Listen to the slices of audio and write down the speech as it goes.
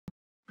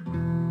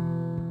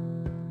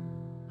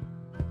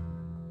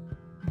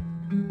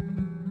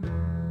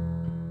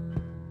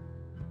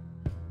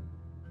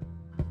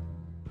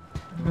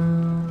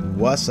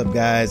What's up,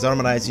 guys?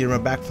 Armadize here.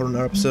 I'm back for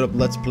another episode of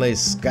Let's Play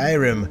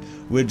Skyrim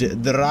with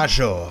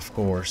Drajo, of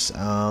course.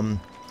 So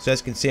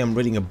as you can see, I'm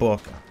reading a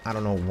book. I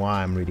don't know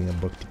why I'm reading a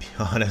book, to be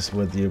honest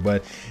with you,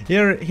 but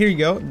here you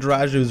go.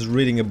 Drajo's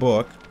reading a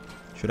book,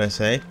 should I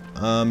say?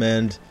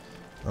 And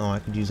oh, I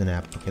could use an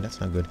app. Okay,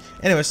 that's not good.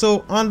 Anyway,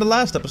 so on the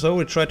last episode,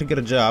 we tried to get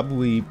a job.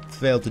 We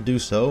failed to do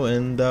so,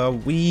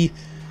 and we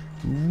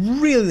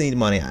really need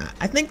money.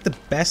 I think the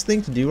best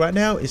thing to do right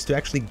now is to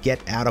actually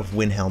get out of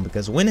Windhelm,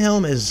 because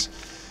Windhelm is,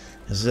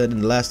 as I said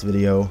in the last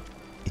video,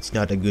 it's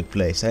not a good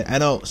place. I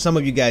know some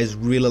of you guys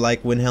really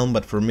like Windhelm,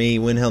 but for me,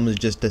 Windhelm is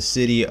just a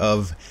city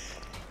of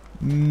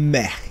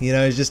meh. You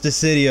know, it's just a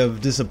city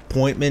of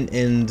disappointment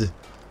and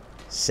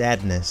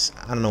sadness.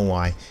 I don't know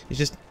why. It's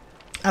just,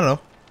 I don't know.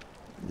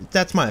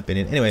 That's my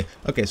opinion. Anyway,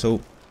 okay, so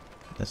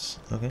that's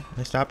okay.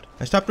 I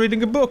stopped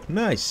reading a book.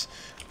 Nice.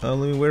 Let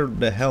me wear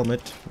the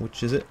helmet.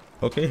 Which is it?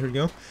 Okay, here we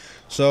go.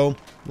 So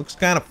looks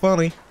kind of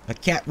funny, a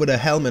cat with a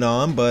helmet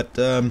on, but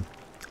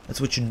that's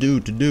what you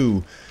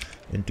do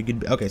and to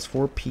get. Okay, it's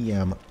 4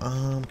 p.m.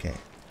 Okay,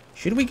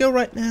 should we go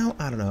right now?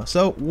 I don't know.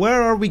 So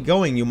where are we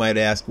going, you might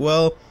ask?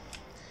 Well,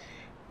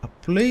 a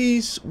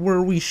place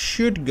where we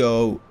should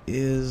go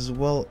is,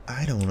 well,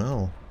 I don't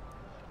know.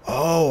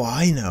 Oh,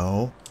 I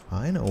know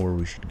where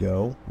we should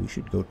go. We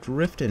should go to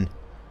Riften.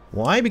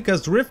 Why?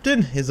 Because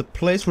Riften is a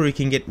place where you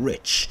can get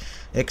rich,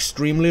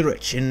 extremely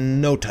rich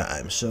in no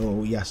time.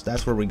 So yes,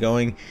 that's where we're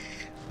going.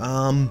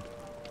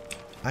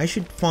 I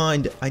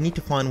need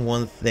to find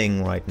one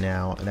thing right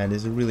now, and that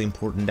is really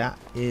important. That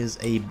is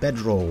a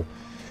bedroll.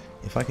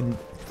 If I can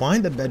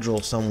find a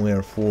bedroll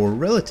somewhere for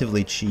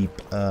relatively cheap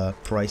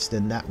price,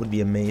 then that would be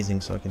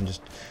amazing, so I can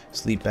just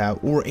sleep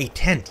out. Or a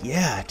tent.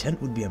 Yeah, a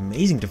tent would be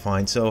amazing to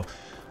find. So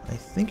I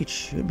think it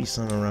should be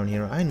somewhere around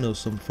here. I know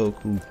some folk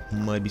who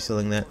might be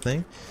selling that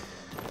thing.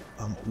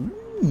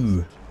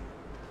 Ooh.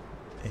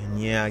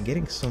 And yeah,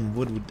 getting some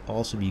wood would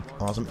also be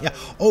awesome. Yeah.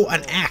 Oh,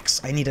 an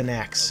axe. I need an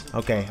axe.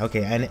 Okay,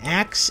 an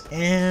axe,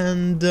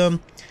 and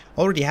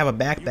already have a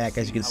backpack,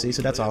 as you can see,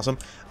 so that's awesome.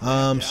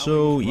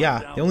 So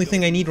yeah, the only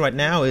thing I need right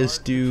now is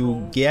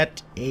to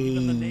get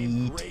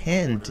a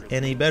tent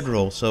and a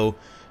bedroll. So,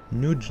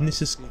 New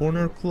Genesis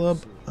Corner Club.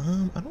 I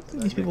don't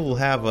think these people will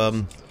have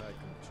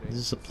this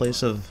is a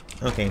place of...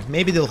 Okay,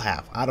 maybe they'll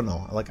have. I don't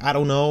know. Like, I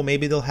don't know.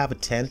 Maybe they'll have a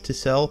tent to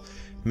sell.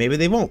 Maybe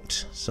they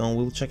won't. So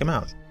we'll check them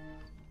out.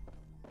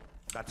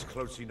 That's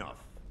close enough.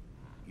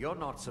 You're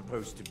not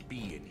supposed to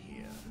be in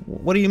here.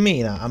 What do you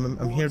mean?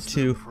 I'm here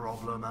to...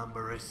 problem,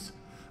 Amberus?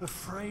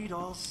 Afraid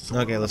I'll...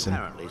 Okay, listen.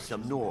 Apparently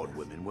some Nord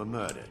women were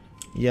murdered.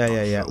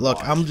 Yeah. Look,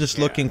 I'm just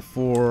looking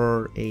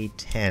for a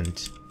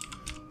tent.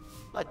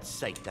 Let's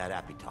sate that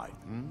appetite,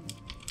 hmm?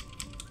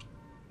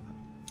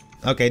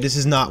 Okay, this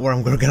is not where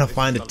I'm gonna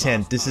find a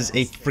tent. This is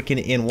a freaking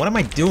inn. What am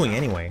I doing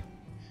anyway?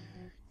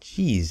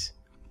 Jeez.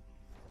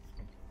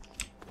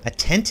 A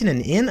tent in an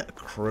inn?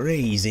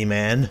 Crazy,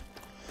 man.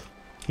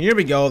 Here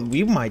we go.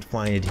 We might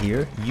find it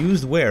here.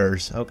 Used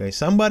wares. Okay,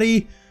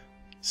 somebody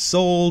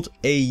sold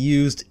a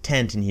used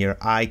tent in here,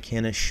 I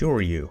can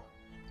assure you.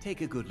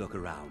 Take a good look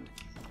around.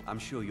 I'm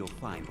sure you'll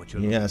find what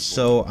you're looking for. Yeah,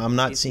 so I'm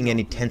not seeing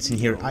any tents in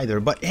here either,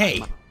 but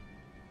hey!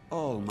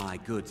 All my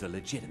goods are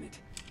legitimate,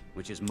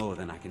 which is more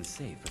than I can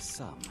say for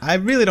some. I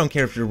really don't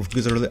care if your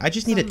goods are I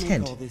just need a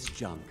tent. Call this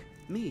junk.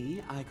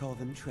 Me, I call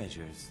them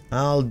treasures.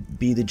 I'll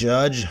be the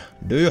judge.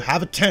 Do you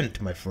have a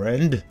tent, my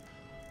friend?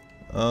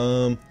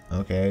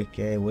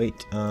 Okay,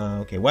 wait.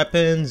 Okay,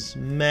 weapons,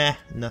 meh,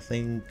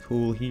 nothing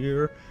cool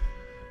here.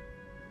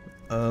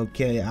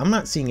 Okay, I'm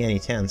not seeing any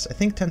tents. I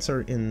think tents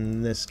are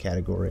in this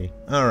category.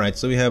 Alright,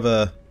 so we have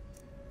a...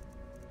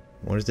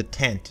 What is the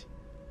tent?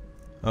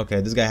 Okay,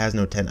 this guy has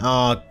no tent.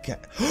 Oh,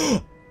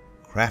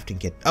 crafting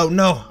kit. Oh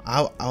no,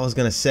 I was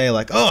gonna say,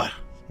 like, oh,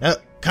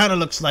 that kind of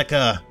looks like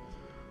a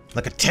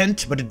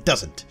tent, but it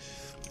doesn't.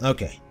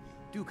 Okay.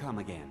 Do come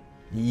again.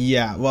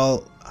 Yeah,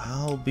 well,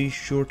 I'll be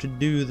sure to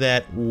do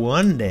that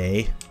one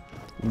day.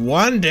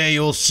 One day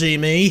you'll see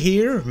me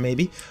here,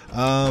 maybe.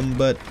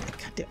 But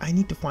I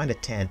need to find a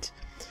tent.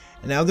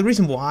 Now, the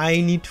reason why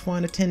I need to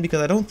find a tent,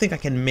 because I don't think I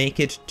can make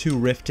it to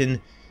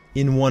Riften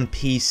in one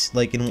piece,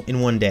 like in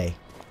one day.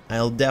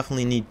 I'll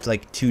definitely need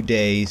like 2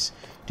 days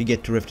to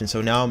get to Riften.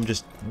 So now I'm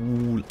just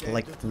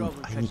like,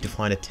 I need to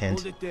find a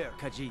tent. Hold it there,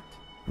 Khajiit.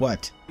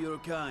 What? Your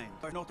kind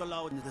are not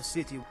allowed into the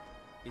city.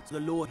 It's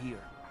the law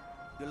here.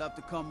 You'll have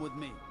to come with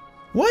me.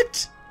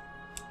 What?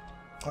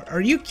 Are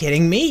you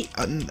kidding me?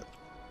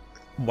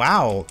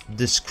 Wow,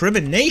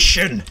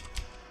 discrimination.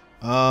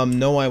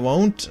 No, I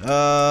won't.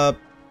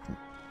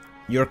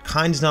 Your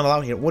kind is not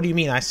allowed here. What do you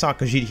mean? I saw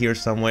Khajiit here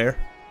somewhere.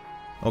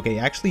 Okay,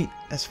 actually,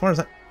 as far as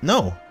I...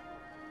 No.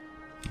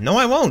 No,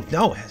 I won't.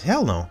 No,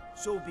 hell no.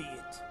 So be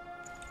it.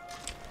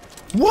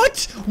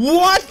 What?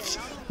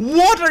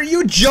 What? Are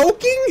you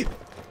joking?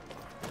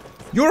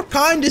 Your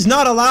kind is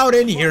not allowed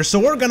in here, so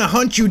we're gonna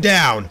hunt you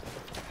down.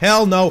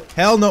 Hell no.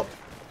 Hell no.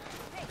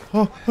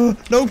 Oh,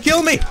 don't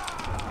kill me.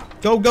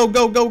 Go.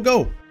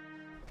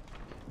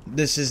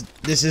 This is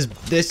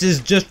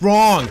just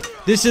wrong.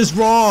 This is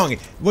wrong.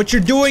 What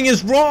you're doing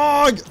is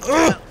wrong.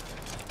 Ugh.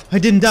 I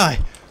didn't die.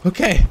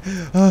 Okay.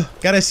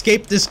 Gotta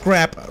escape this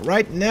crap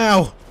right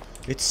now.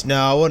 It's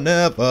now or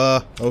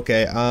never.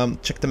 Okay,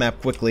 check the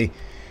map quickly.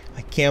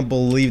 I can't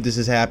believe this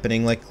is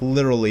happening, like,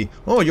 literally.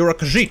 Oh, you're a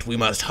Khajiit. We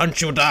must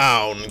hunt you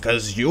down,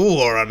 because you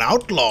are an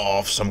outlaw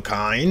of some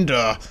kind.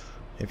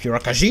 If you're a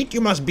Khajiit,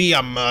 you must be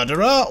a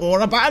murderer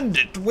or a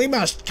bandit. We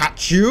must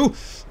catch you.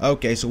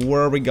 Okay, so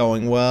where are we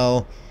going?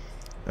 Well,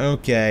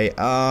 okay,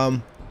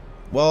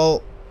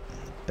 well,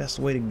 best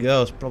way to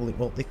go is probably,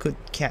 well, they could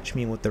catch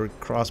me with their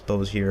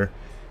crossbows here.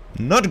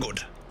 Not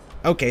good.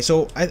 Okay,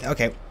 so, I've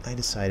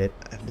decided.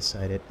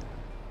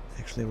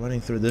 Actually,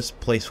 running through this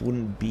place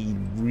wouldn't be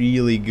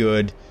really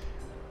good.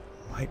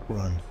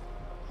 Whiterun.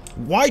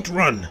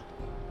 Whiterun!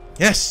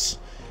 Yes!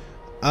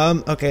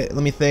 Okay,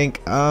 let me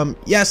think.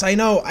 Yes, I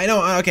know,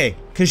 okay.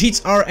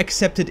 Khajiits are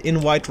accepted in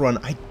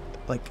Whiterun.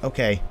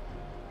 Okay.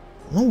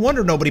 No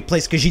wonder nobody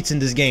plays Khajiits in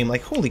this game.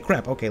 Like, holy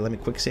crap. Okay, let me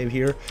quick save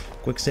here.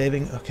 Quick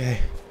saving, okay.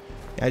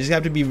 I just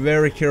have to be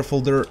very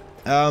careful. Their,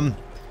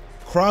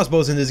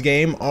 crossbows in this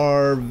game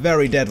are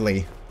very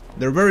deadly.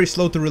 They're very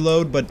slow to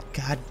reload, but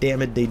god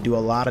damn it, they do a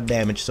lot of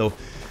damage, so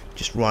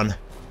just run.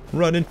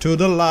 Run into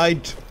the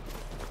light.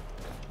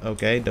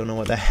 Okay, don't know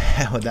what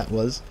that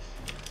was.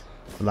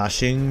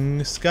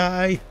 Flashing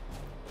sky.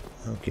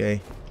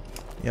 Okay.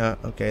 Yeah,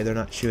 okay, they're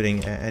not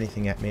shooting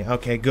anything at me.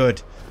 Okay,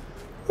 good.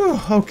 Whew,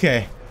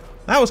 okay.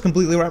 That was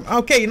completely right.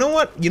 Okay, you know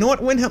what? You know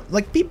what, Windhelm?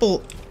 Like,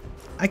 people...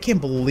 I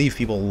can't believe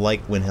people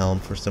like Windhelm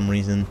for some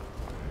reason.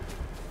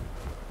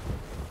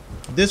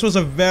 This was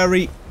a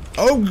very...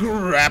 Oh,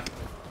 crap!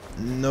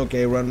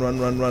 Okay, run.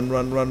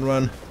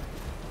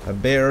 A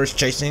bear is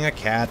chasing a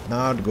cat.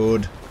 Not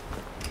good.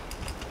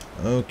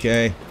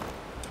 Okay.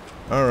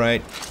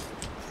 Alright.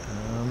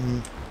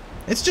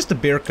 It's just a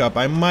beer cup.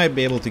 I might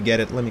be able to get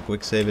it. Let me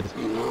quick save it.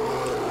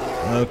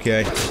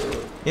 Okay.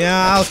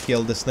 Yeah, I'll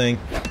kill this thing.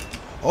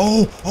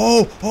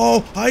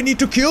 Oh! I need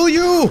to kill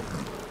you!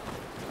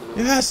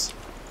 Yes!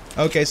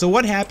 Okay, so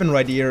what happened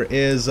right here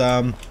is,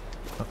 okay,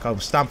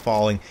 stop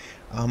falling.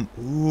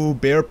 Ooh,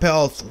 bear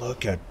pelts.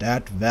 Look at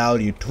that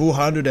value.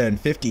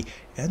 250.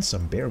 And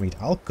some bear meat.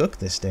 I'll cook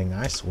this thing,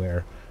 I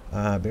swear.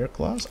 Bear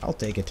claws? I'll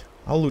take it.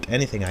 I'll loot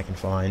anything I can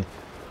find.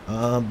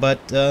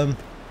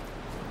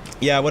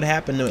 Yeah, what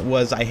happened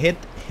was I hit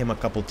him a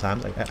couple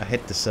times. I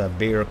hit this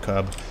bear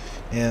cub,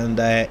 and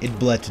it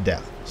bled to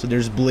death. So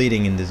there's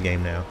bleeding in this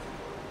game now.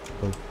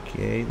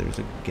 Okay, there's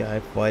a guy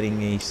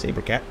fighting a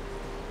saber cat.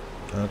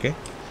 Okay.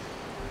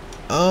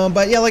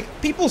 But yeah, like,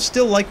 people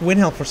still like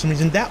Windhelm for some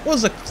reason. That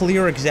was a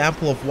clear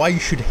example of why you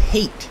should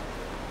hate,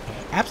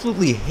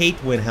 absolutely hate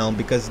Windhelm,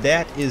 because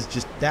that is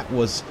just, that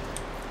was,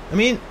 I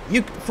mean,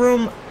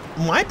 from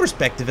my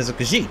perspective as a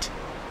Khajiit,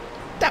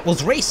 that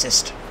was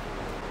racist.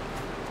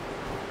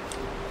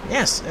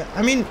 Yes,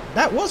 I mean,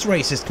 that was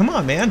racist. Come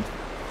on, man.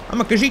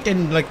 I'm a Khajiit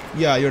and, like,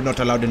 yeah, you're not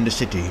allowed in the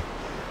city.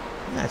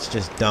 That's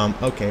just dumb.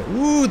 Okay,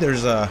 ooh,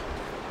 there's a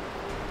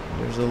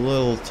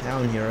little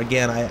town here.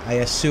 Again, I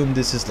assume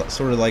this is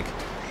sort of like,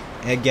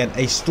 again,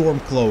 a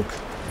Stormcloak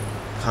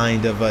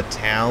kind of a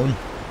town.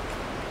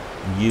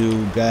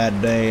 You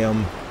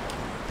goddamn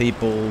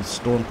people,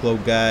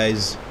 Stormcloak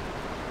guys.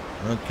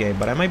 Okay,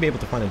 but I might be able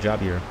to find a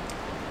job here.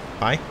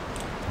 Hi?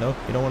 No?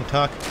 You don't want to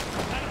talk?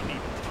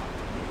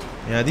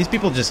 Yeah, these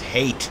people just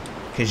hate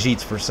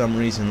Khajiits for some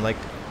reason. Like,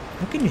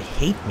 how can you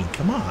hate me?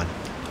 Come on.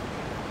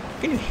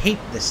 How can you hate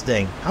this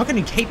thing? How can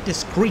you hate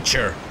this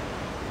creature?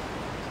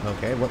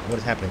 Okay, what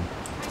is happening?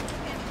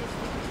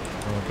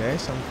 Okay,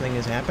 something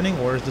is happening.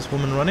 Where is this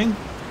woman running?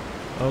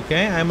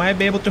 Okay, I might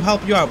be able to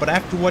help you out, but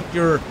after what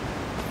your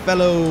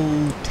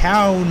fellow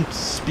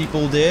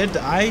townspeople did,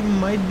 I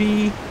might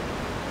be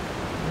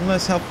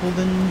less helpful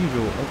than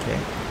usual. Okay.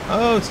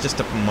 Oh, it's just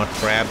a mud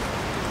crab.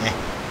 Eh.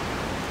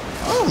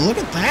 Oh, look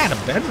at that, a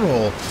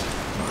bedroll.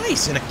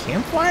 Nice, and a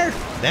campfire?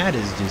 That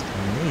is just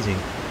amazing.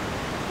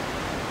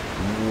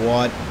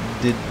 What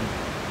did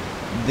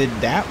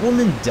that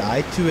woman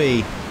die to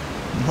a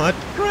mud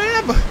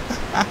crab?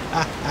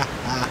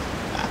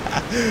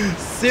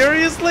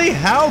 Seriously?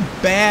 How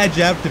bad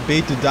you have to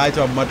be to die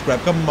to a mud crab?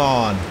 Come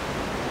on.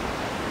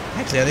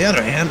 Actually, on the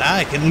other hand,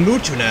 I can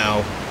loot you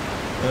now.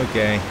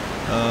 Okay.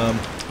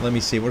 Let me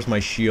see. Where's my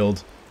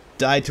shield?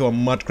 Die to a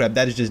mud crab.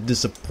 That is just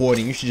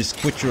disappointing. You should just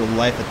quit your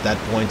life at that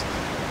point.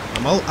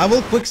 I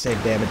will quick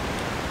save, damn it.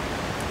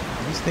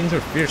 These things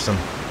are fearsome.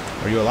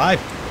 Are you alive?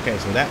 Okay,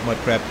 so that mud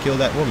crab killed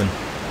that woman.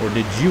 Or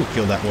did you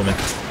kill that woman?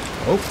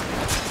 Oh.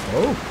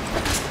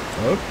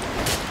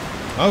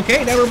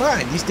 Okay, never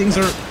mind. These things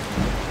are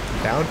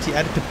bounty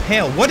added to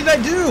pale. What did I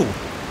do?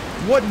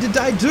 What did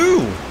I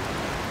do?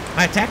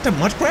 I attacked a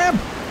mud crab?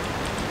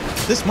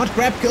 This mud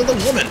crab killed a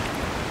woman.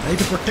 I need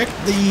to protect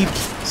the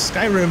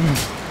Skyrim.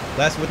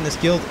 Last witness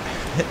killed.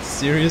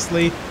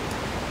 Seriously?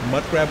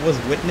 Mud crab was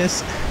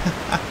witness?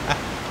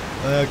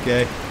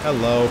 Okay.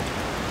 Hello.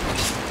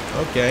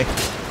 Okay.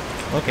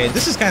 Okay,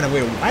 this is kind of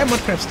weird. Why mud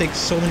crabs take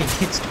so many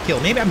hits to kill?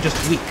 Maybe I'm just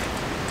weak.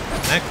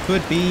 That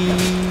could be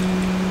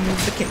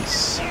the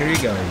case. Here you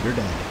go. You're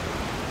dead.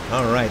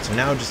 Alright, so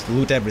now just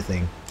loot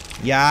everything.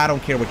 Yeah, I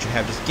don't care what you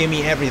have. Just give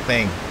me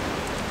everything.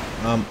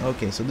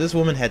 Okay, so this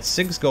woman had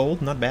 6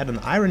 gold, not bad. An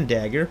iron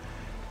dagger,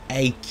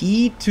 a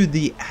key to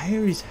the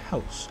Irish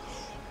house,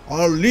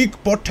 a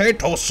leek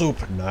potato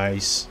soup,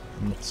 nice.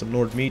 Some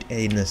Lord meat,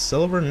 and a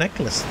silver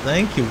necklace.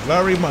 Thank you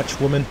very much,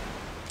 woman.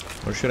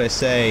 Or should I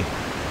say,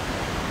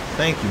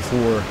 thank you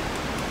for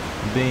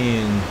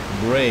being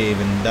brave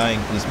and dying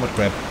for this much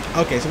crap.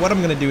 Okay, so what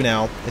I'm gonna do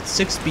now, it's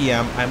 6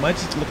 p.m. I might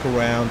just look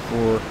around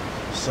for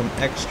some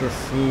extra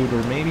food,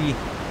 or maybe...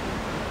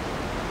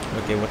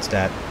 Okay, what's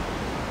that?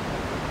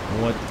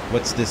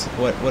 What's this?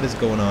 What is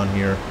going on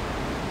here?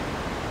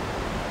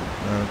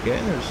 Okay,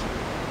 there's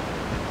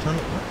a ton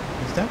of...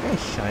 What? Is that guy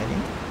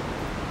shining?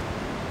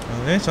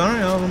 Okay,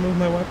 sorry, I'll remove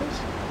my weapons.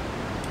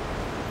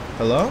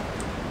 Hello?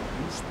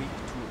 You speak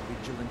to a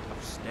vigilant of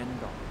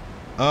Stendar.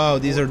 Oh,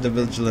 these are the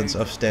vigilants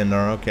of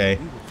Stendar, okay.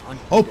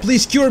 Oh,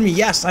 please cure me!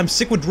 Yes, I'm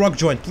sick with drug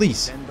joint,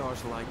 please!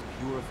 Stendar's light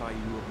purify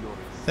you of your...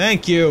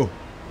 Thank you!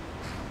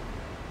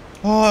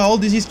 Oh, all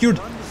disease cured!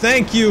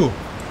 Thank you!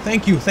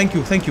 Thank you, thank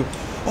you, thank you!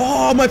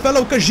 Oh, my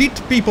fellow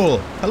Khajiit people!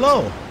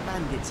 Hello!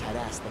 Bandits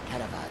harass the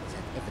caravans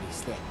at every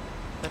step.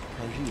 But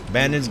Khajiit...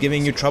 Bandits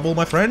giving you trouble,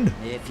 my friend?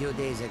 A few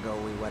days ago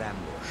we were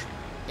ambushed.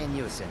 A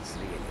nuisance,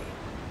 really.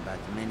 But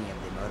many of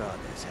the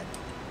marauders had...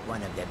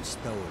 One of them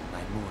stole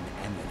my moon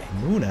amulet.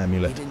 Moon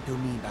amulet? Given to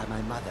me by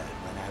my mother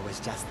when I was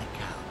just a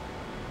cow.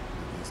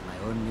 It is my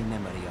only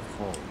memory of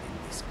home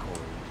in this cold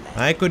land.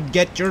 I could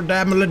get your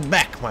amulet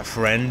back, my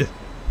friend.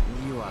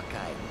 You are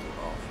kind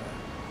to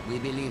offer. We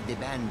believe the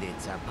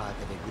bandits are part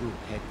of a group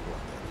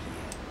headquartered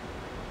here.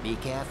 Be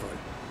careful.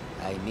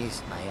 I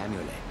missed my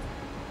amulet.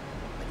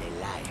 But a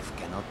life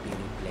cannot be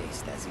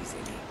replaced as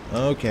easily.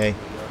 Okay.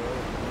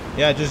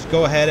 Yeah, just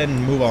go ahead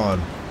and move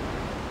on.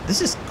 This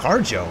is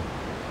Carjo.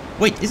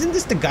 Wait, isn't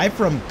this the guy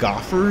from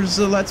Goffer's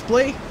Let's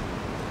Play?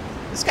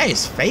 This guy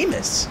is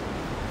famous.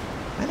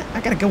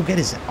 I gotta go get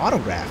his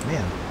autograph,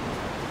 man.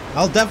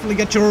 I'll definitely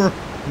get your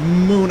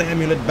moon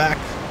amulet back.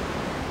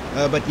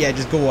 But yeah,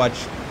 just go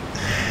watch...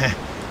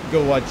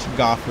 go watch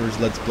Goffer's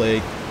Let's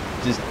Play.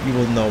 Just, you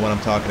will know what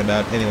I'm talking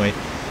about. Anyway,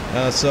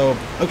 so...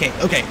 Okay.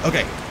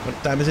 What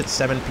time is it?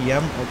 7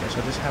 p.m.? Okay, so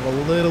I just have a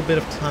little bit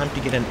of time to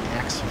get an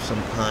axe of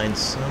some kind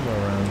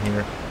somewhere around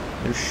here.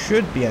 There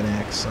should be an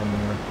axe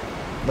somewhere.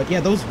 But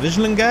yeah, those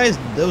vigilant guys,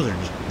 those are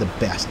just the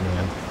best,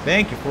 man.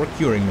 Thank you for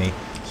curing me.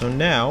 So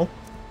now...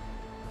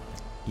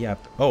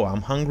 Yep. Oh,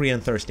 I'm hungry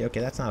and thirsty.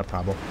 Okay, that's not a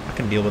problem. I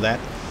can deal with that.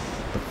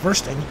 But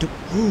first I need to...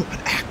 Ooh, an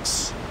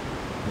axe!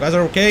 You guys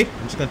are okay?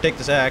 I'm just gonna take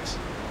this axe.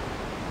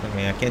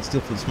 Okay, I can't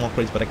steal from the small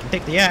crates, but I can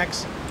take the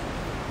axe.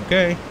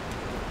 Okay.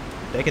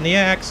 Taking the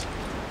axe.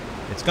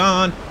 It's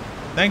gone.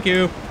 Thank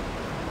you.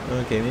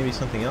 Okay, maybe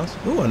something else.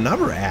 Ooh,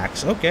 another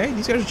axe. Okay,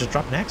 these guys are just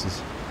dropping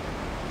axes.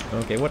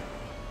 Okay, what...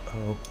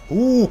 Oh.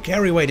 Ooh,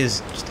 carry weight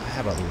is just... I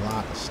have a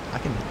lot of... I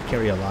can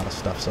carry a lot of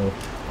stuff, so...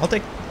 I'll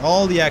take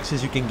all the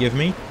axes you can give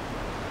me.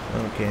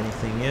 Okay,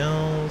 anything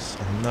else?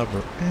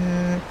 Another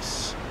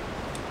axe.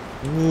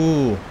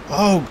 Ooh.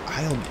 Oh,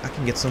 I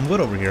can get some wood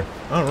over here.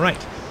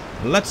 Alright.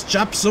 Let's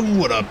chop some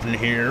wood up in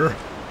here.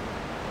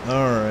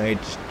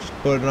 Alright. Just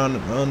put it on the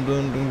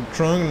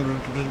trunk.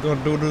 Just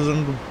gonna do this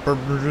and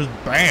just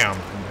bam.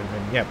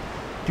 Yep.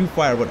 2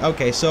 firewood.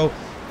 Okay, so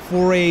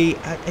for a...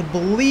 I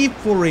believe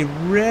for a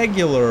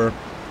regular...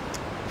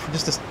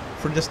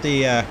 For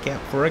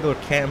regular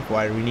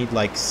campfire, we need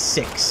like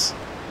 6.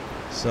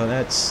 So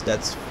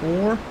that's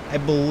 4. I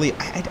believe...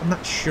 I'm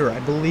not sure. I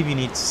believe you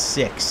need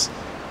 6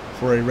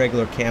 for a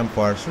regular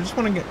campfire. So I just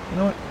want to get... You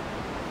know what?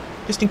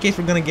 Just in case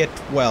we're going to get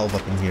 12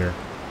 up in here.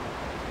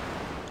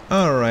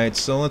 Alright,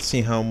 so let's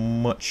see how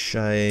much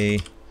I...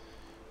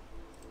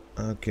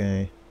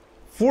 Okay.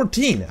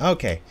 14!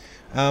 Okay.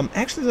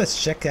 Actually,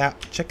 let's check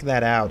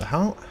that out.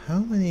 How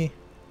many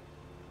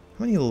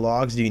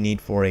logs do you need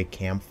for a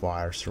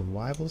campfire?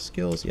 Survival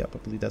skills? Yep, I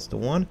believe that's the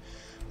one.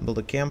 Build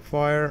a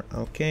campfire.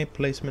 Okay,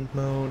 placement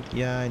mode.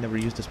 Yeah, I never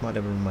used this mod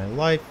ever in my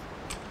life.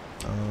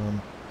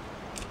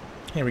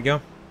 Here we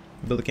go.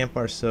 Build a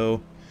campfire,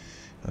 so...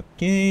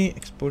 Okay,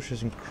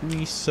 exposure's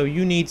increased. So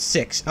you need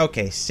 6.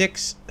 Okay,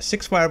 6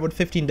 firewood,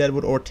 15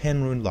 deadwood, or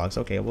 10 ruined logs.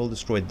 Okay, I will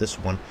destroy this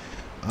one.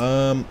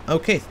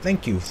 Okay,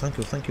 thank you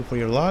for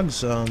your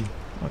logs. I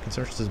can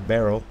search this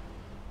barrel.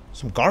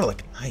 Some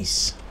garlic,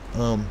 nice.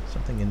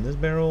 Something in this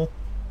barrel.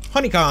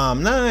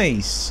 Honeycomb,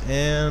 nice.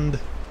 And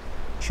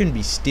shouldn't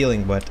be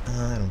stealing, but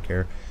I don't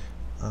care.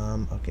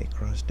 Okay,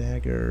 cross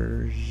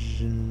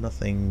daggers.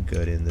 Nothing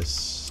good in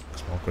this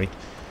small crate.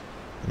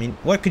 I mean,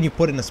 what can you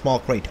put in a small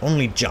crate?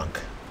 Only junk.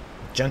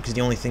 Junk is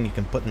the only thing you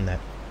can put in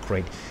that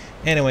crate.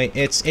 Anyway,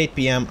 it's 8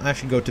 p.m. I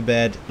should go to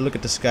bed. Look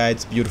at the sky,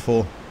 it's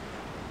beautiful.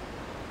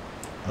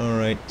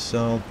 Alright,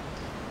 so...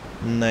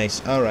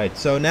 Nice. Alright,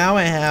 so now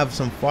I have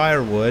some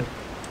firewood.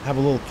 I have a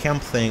little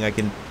camp thing. I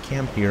can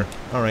camp here.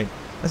 Alright,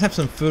 let's have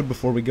some food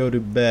before we go to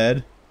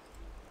bed.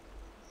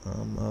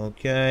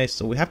 Okay,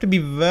 so we have to be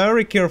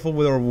very careful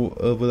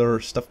with our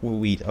stuff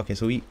we eat. Okay,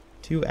 so we eat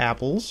 2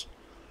 apples.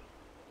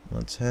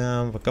 Let's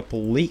have a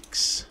couple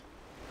leeks.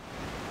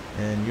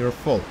 And you're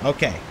full.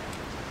 Okay.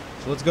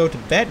 So let's go to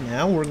bed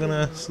now. We're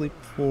gonna sleep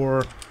for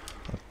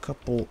a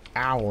couple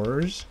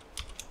hours.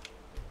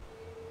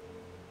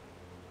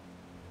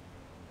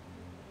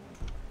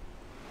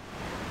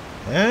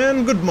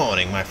 And good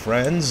morning, my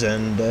friends,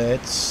 and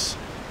it's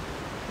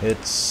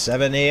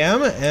 7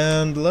 AM,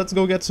 and let's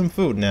go get some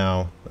food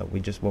now that we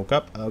just woke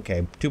up.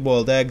 Okay, 2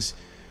 boiled eggs.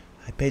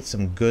 I paid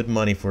some good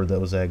money for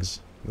those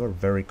eggs. You're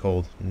very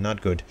cold,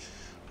 not good.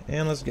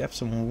 And let's get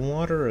some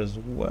water as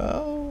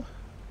well.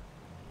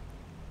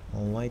 A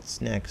light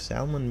snack,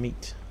 salmon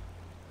meat.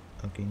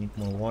 Okay, need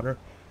more water.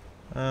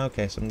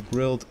 Okay, some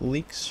grilled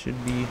leeks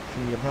should be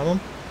a problem.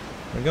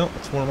 There we go,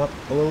 let's warm up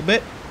a little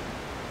bit.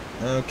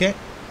 Okay.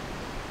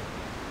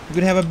 We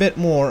could have a bit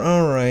more.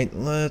 Alright,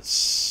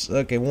 let's...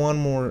 Okay, one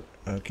more.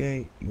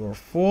 Okay, you're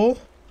full.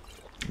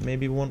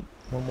 Maybe one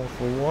more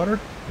for water.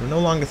 You're no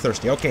longer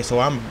thirsty. Okay,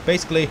 so I'm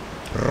basically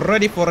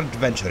ready for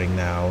adventuring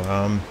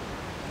now.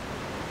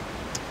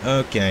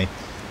 Okay,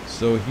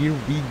 so here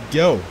we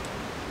go.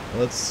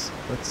 Let's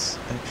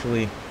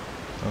actually...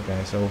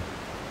 Okay, so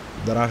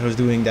Darasho's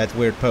doing that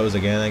weird pose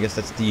again. I guess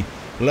that's the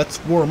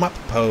let's warm up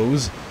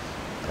pose.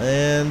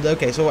 And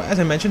okay, so as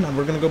I mentioned,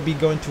 we're gonna be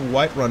going to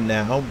Whiterun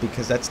now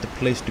because that's the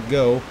place to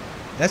go.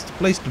 That's the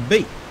place to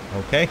be.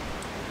 Okay,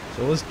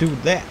 so let's do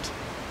that.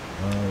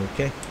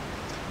 Okay.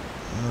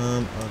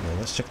 Okay,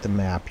 let's check the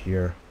map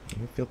here.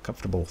 You feel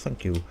comfortable?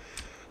 Thank you.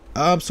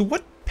 So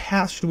what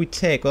path should we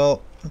take?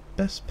 Well, the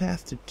best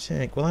path to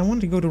take. Well, I want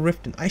to go to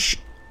Riften.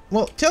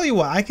 Well, tell you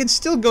what, I can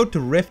still go to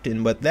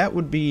Riften, but that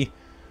would be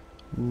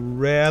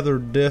rather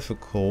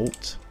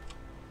difficult.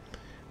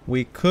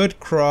 We could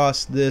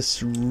cross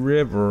this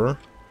river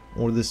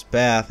or this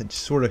path and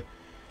just sort of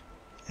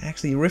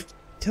actually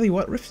tell you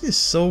what, Riften is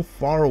so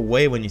far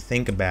away when you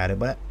think about it,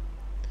 but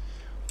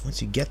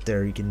once you get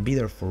there you can be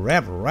there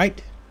forever,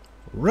 right?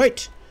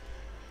 Right.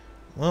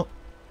 Well,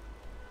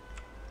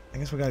 I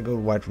guess we gotta go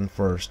to Whiterun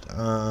first.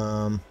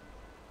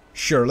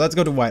 Sure, let's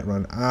go to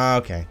Whiterun.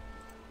 Okay.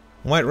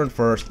 Whiterun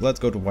first. Let's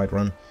go to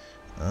Whiterun.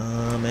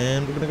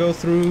 And we're gonna go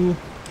through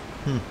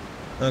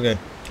okay.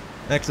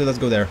 Actually, let's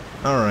go there.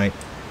 Alright.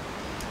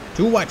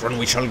 To Whiterun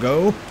we shall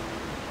go.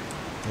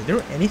 Is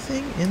there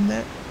anything in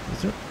that?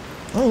 Is there...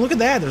 Oh, look at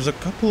that. There's a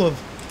couple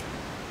of...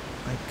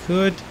 I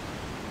could...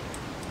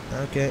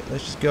 Okay,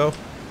 let's just go.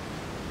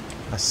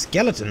 A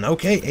skeleton.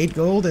 Okay, 8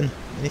 gold. And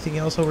anything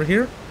else over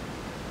here?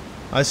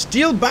 A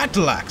steel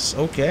battle axe.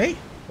 Okay.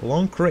 A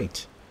long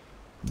crate.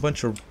 A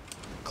bunch of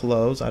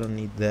clothes. I don't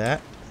need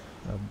that.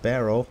 A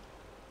barrel.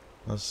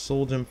 A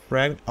soldier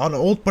fragment. Oh, an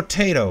old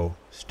potato.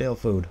 Stale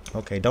food.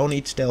 Okay, don't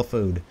eat stale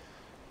food.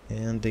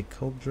 And a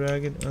cold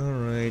dragon.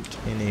 Alright.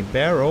 In a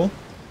barrel.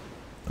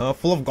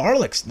 Full of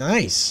garlics.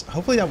 Nice.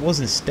 Hopefully that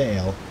wasn't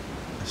stale.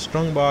 A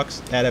strong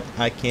box. Adept.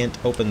 I can't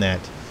open that.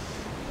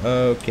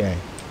 Okay.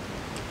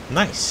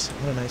 Nice.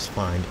 What a nice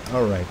find.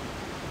 Alright.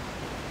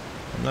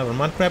 Another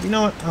mud crab. You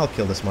know what? I'll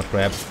kill this mud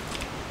crab.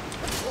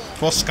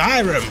 For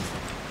Skyrim!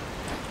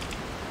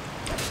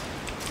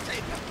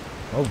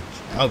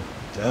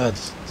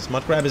 This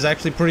mud crab is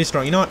actually pretty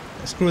strong. You know what?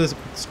 Screw this.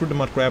 Screw the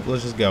mud crab.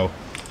 Let's just go.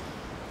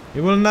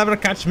 You will never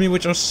catch me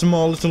with your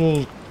small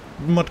little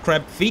mud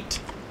crab feet.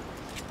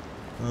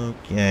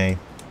 Okay.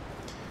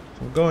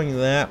 So we're going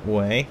that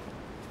way.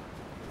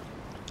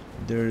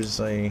 There's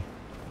a...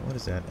 What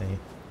is that?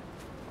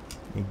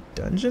 A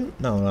dungeon?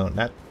 No,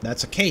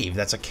 that's a cave.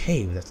 That's a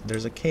cave.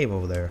 There's a cave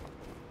over there.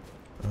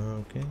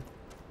 Okay.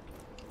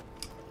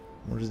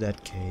 Where's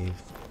that cave?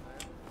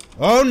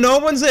 Oh, no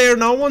one's there.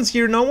 No one's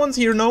here. No one's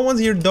here. No one's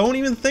here. Don't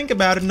even think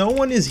about it. No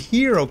one is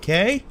here,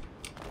 okay?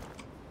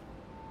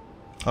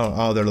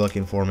 Oh, they're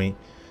looking for me.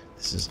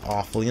 This is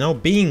awful. You know,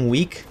 being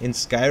weak in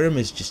Skyrim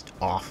is just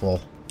awful.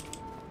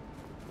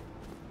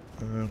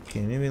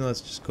 Okay, maybe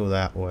let's just go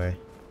that way.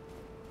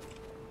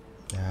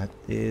 That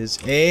is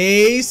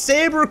a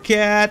saber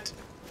cat.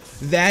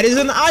 That is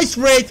an ice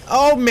wraith.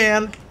 Oh,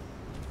 man.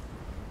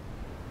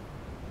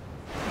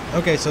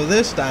 Okay, so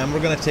this time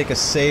we're gonna take a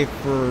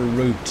safer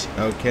route,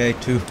 okay,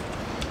 to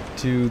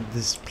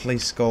this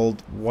place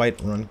called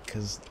Whiterun,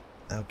 because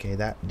okay,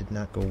 that did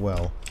not go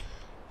well.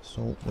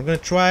 So we're gonna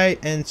try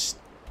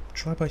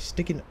by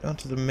sticking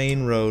onto the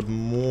main road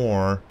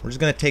more. We're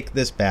just gonna take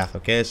this path,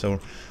 okay? So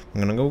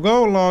I'm gonna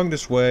go along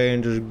this way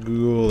and just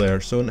go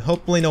there. So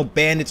hopefully no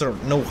bandits or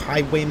no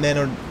highwaymen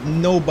or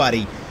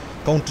nobody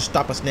going to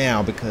stop us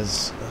now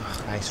because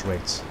ice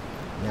wraiths.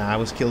 Yeah, I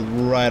was killed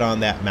right on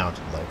that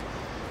mountain, like.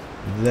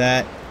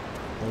 That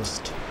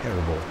was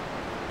terrible.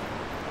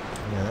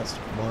 Yeah, that's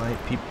why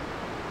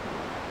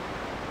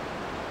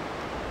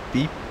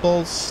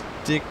people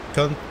stick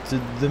onto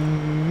the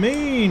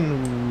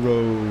main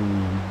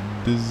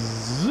road.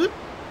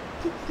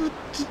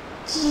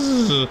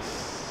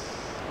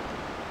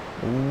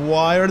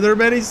 Why are there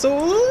many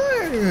souls?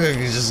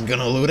 Just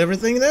gonna loot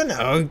everything then?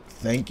 Oh,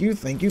 thank you,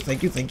 thank you,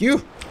 thank you, thank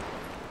you.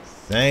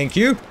 Thank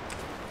you.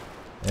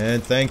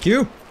 And thank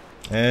you.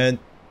 And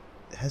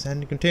has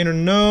any container?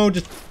 No,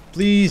 just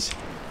please,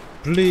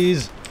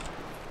 please,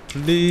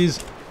 please,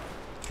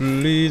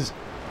 please.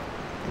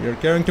 You're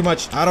carrying too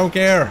much. I don't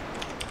care.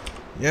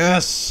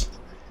 Yes.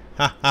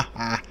 Ha ha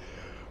ha.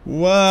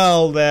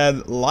 Well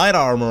then, light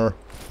armor.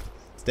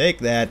 Take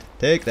that.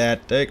 Take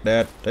that. Take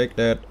that. Take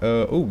that.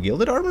 Oh,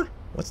 gilded armor?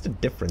 What's the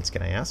difference?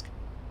 Can I ask?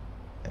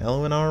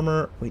 Elven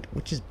armor. Wait,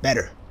 which is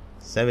better?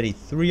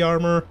 73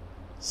 armor.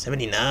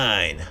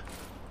 79.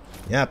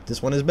 Yep,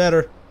 this one is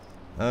better.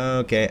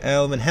 Okay,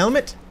 Elven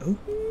helmet. Ooh,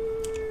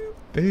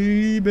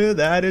 baby,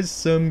 that is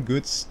some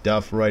good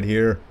stuff right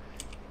here.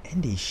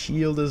 And a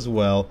shield as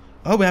well.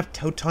 Oh, we have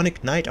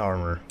Teutonic knight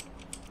armor.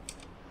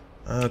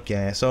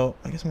 Okay, so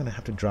I guess I'm gonna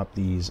have to drop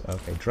these.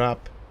 Okay,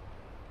 drop,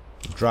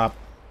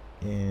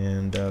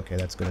 and okay,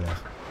 that's good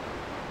enough.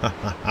 Ha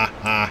ha ha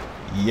ha!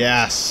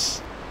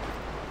 Yes.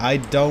 I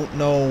don't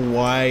know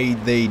why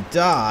they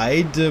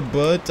died,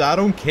 but I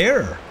don't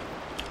care.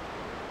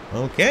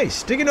 Okay,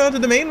 sticking on to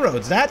the main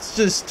roads. That's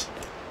just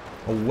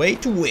a way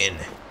to win.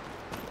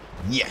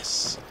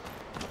 Yes.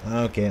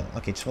 Okay,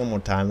 just one more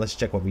time. Let's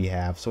check what we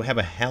have. So we have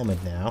a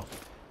helmet now.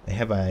 I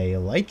have a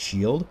light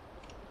shield.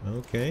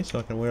 Okay, so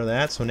I can wear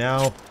that. So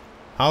now,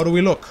 how do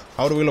we look?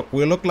 How do we look?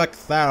 We look like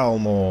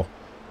Thalmor,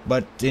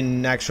 but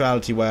in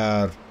actuality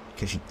we're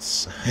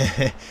Kashits.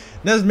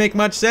 Doesn't make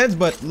much sense,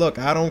 but look,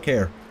 I don't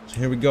care. So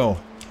here we go.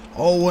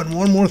 Oh, and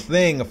one more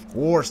thing, of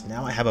course.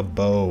 Now I have a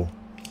bow.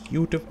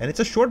 Beautiful. And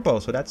it's a short bow,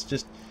 so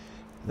that's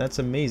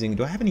amazing.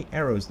 Do I have any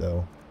arrows,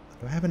 though?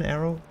 Do I have an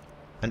arrow?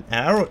 An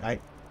arrow?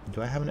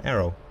 Do I have an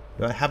arrow?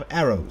 Do I have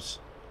arrows?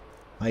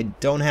 I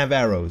don't have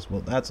arrows.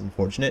 Well, that's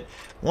unfortunate.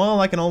 Well,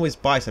 I can always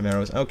buy some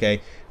arrows.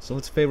 Okay, so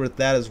let's favorite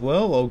that as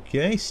well.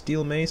 Okay,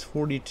 steel mace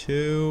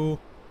 42.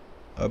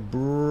 A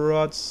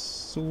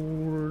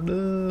broadsword.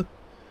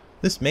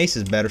 This mace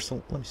is better,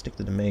 so let me stick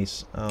to the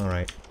mace.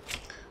 Alright.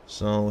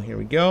 So here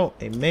we go.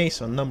 A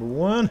mace on number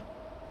 1.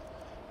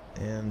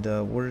 And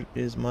where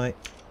is my...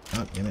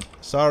 Oh, damn it.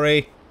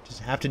 Sorry. Just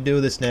have to do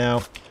this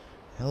now.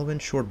 Elven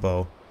short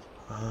bow.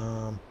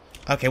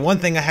 Okay, one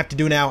thing I have to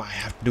do now. I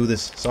have to do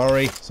this.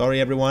 Sorry. Sorry,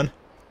 everyone.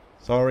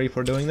 Sorry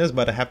for doing this,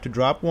 but I have to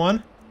drop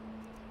one.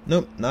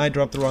 Nope, I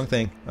dropped the wrong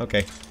thing.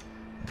 Okay.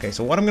 Okay,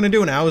 so what I'm going to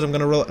do now is I'm going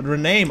to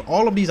rename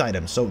all of these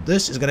items. So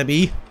this is going to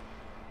be...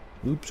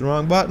 Oops,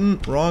 wrong button.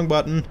 Wrong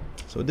button.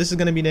 So this is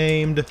going to be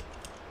named...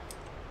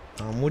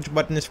 which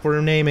button is for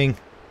renaming?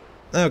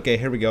 Okay,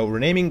 here we go.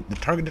 Renaming the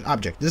targeted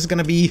object. This is going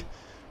to be...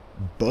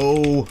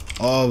 Bow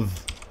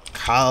of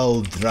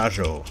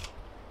Caldrajo.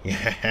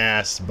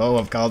 Yes, Bow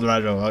of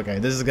Caldrajo. Okay,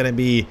 this is gonna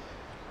be,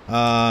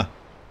 you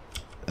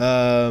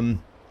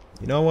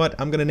know what?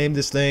 I'm gonna name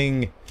this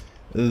thing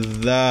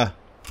the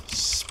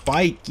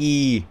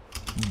Spiky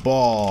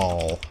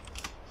Ball.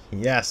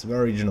 Yes,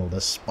 very original.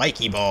 The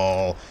Spiky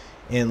Ball.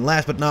 And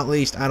last but not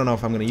least, I don't know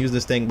if I'm gonna use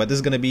this thing, but this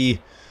is gonna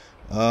be,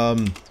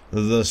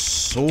 the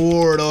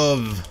Sword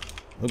of,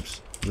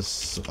 oops,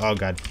 oh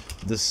god,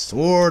 the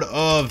Sword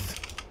of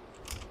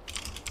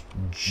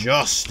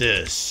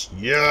Justice.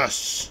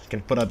 Yes,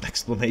 can put an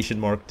exclamation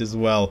mark as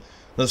well.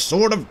 The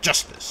Sword of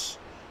Justice.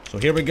 So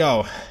here we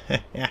go.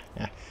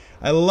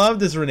 I love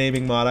this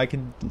renaming mod. I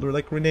can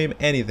like rename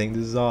anything.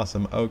 This is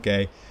awesome.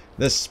 Okay,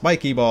 the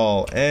Spiky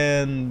Ball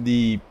and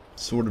the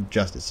Sword of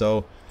Justice.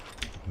 So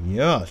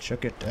yeah,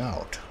 check it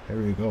out.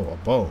 Here we go. A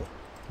bow.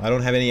 I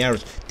don't have any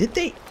arrows. Did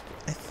they?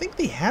 I think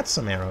they had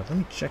some arrows. Let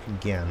me check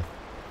again.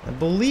 I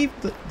believe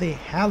that they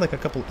had like a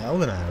couple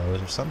elven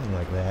arrows or something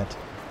like that.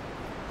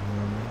 I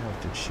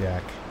have to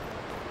check.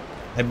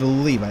 I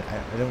believe, I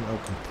don't know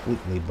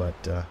completely, but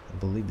I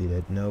believe they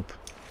did. Nope.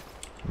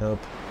 Nope.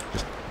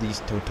 Just these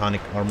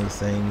Teutonic armor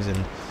things,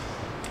 and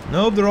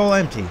nope, they're all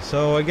empty.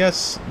 So I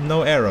guess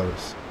no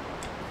arrows.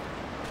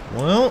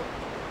 Well,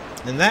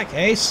 in that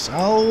case,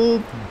 I'll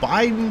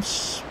buy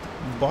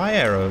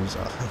arrows.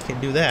 I can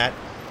do that.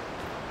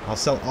 I'll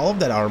sell all of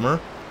that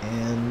armor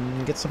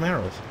and get some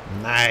arrows.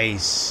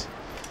 Nice.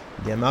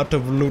 The amount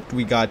of loot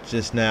we got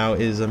just now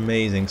is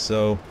amazing.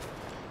 So...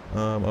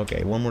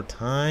 okay, one more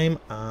time.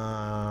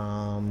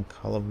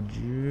 Call of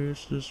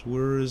Justice.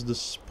 Where is the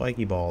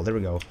Spiky Ball? There we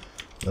go.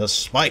 The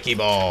Spiky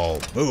Ball.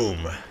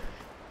 Boom.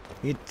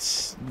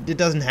 It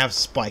doesn't have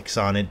spikes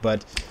on it,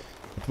 but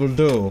it will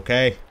do,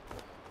 okay?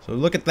 So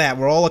look at that.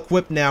 We're all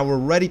equipped now. We're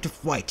ready to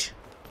fight.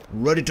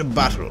 Ready to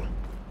battle.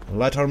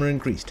 Light armor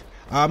increased.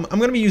 I'm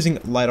going to be using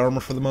light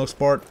armor for the most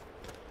part.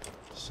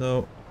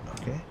 So,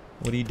 okay.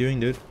 What are you doing,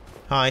 dude?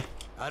 Hi.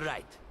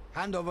 Alright,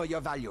 hand over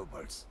your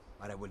valuables,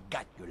 or I will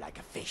gut you like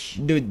a fish.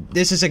 Dude,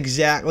 this is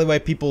exactly why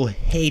people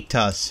hate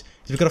us.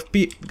 It's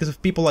because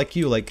of people like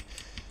you, like...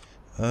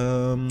 do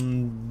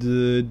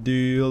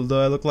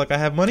I look like I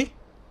have money?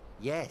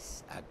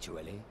 Yes,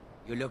 actually.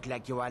 You look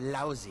like you are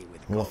lousy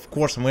with gold. Well, of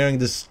course, I'm wearing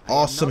this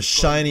awesome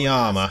shiny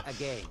armor.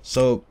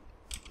 So,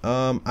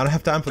 I don't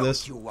have time for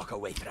this. You walk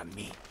away from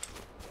me.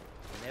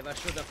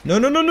 No,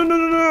 no, no, no, no,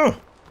 no, no!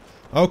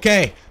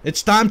 Okay,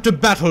 it's time to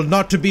battle,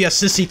 not to be a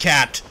sissy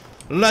cat.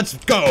 Let's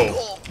go!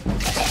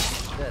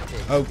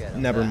 Oh,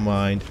 never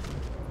mind.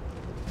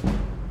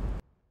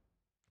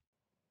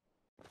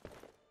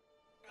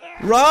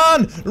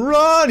 Run!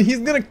 Run! He's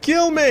gonna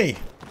kill me!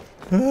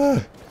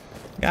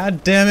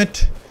 God damn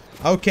it.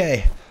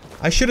 Okay.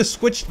 I should have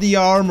switched the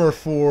armor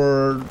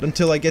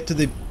until I get to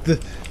the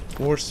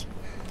force.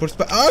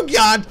 Oh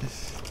god!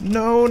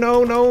 No,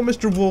 no, no,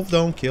 Mr. Wolf,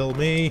 don't kill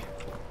me.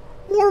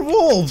 More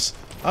wolves!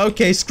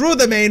 Okay, screw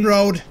the main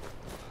road.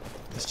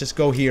 Let's just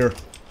go here.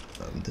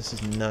 This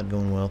is not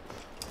going well.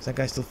 Is that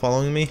guy still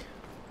following me?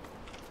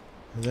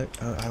 Is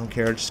that, I don't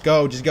care. Just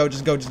go. Just go.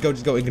 Just go. Just go.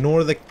 Just go.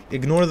 Ignore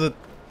the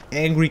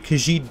angry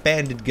Khajiit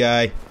bandit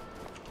guy.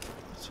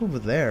 What's over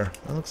there?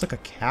 That looks like a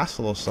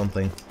castle or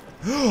something.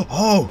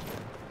 Oh!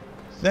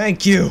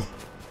 Thank you!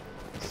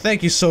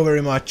 Thank you so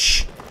very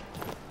much.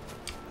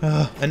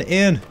 An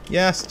inn.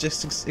 Yes,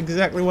 just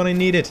exactly what I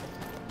needed.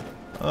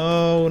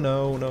 Oh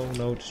no, no,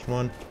 no! Just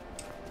run.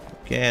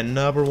 Okay,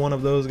 another one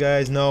of those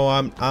guys. No,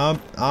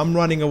 I'm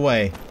running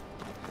away.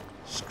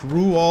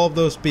 Screw all of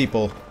those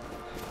people.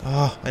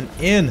 Ah, an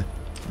inn.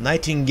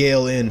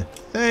 Nightingale Inn.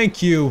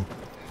 Thank you.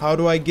 How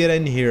do I get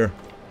in here?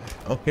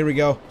 Oh, here we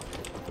go.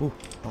 Ooh.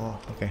 Oh,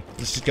 okay.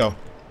 Let's just go.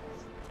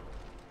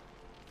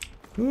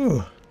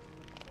 Ooh.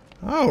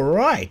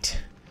 Alright.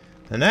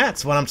 And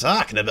that's what I'm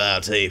talking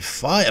about. A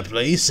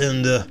fireplace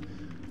and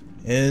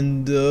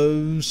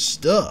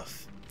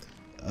stuff.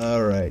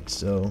 Alright,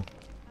 so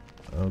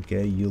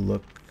okay, you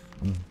look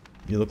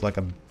like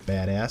a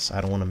badass.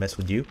 I don't want to mess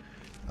with you.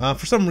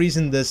 For some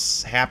reason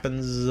this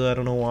happens, I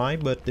don't know why,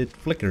 but it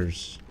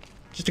flickers.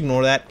 Just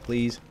ignore that,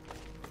 please.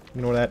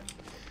 Ignore that.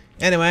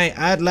 Anyway,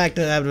 I'd like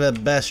to have the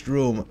best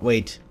room.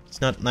 Wait,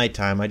 it's not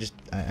nighttime.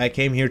 I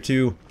came here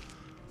to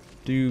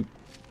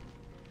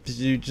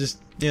just,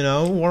 you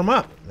know, warm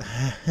up.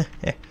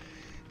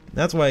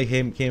 That's why I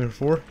came here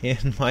for,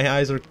 and my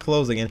eyes are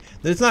closing. And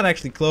it's not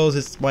actually closed,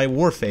 it's my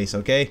war face,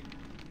 okay?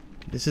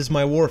 This is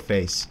my war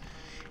face.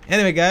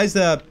 Anyway, guys,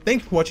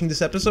 thank you for watching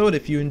this episode.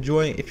 If you're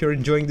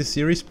enjoying this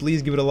series,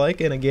 please give it a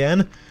like. And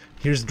again,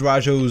 here's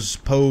Drajo's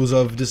pose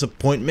of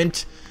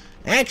disappointment.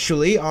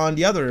 Actually, on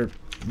the other,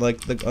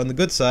 on the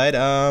good side,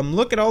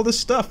 look at all this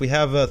stuff. We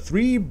have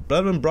 3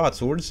 Bloodman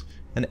broadswords,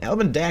 an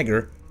elven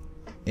dagger,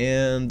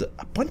 and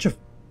a bunch of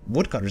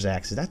woodcutter's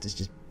axes. That is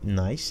just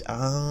nice.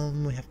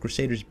 We have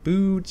Crusaders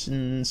boots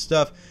and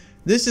stuff.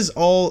 This is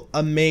all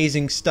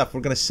amazing stuff.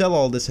 We're gonna sell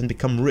all this and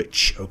become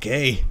rich,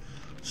 okay?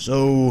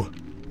 So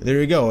there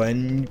you go.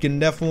 And you can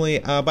definitely,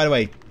 by the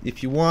way,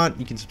 if you want,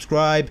 you can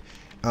subscribe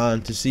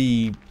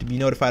to be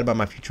notified about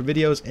my future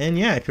videos. And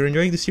yeah, if you're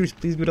enjoying the series,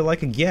 please give it a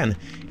like again.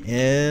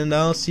 And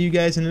I'll see you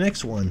guys in the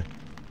next one.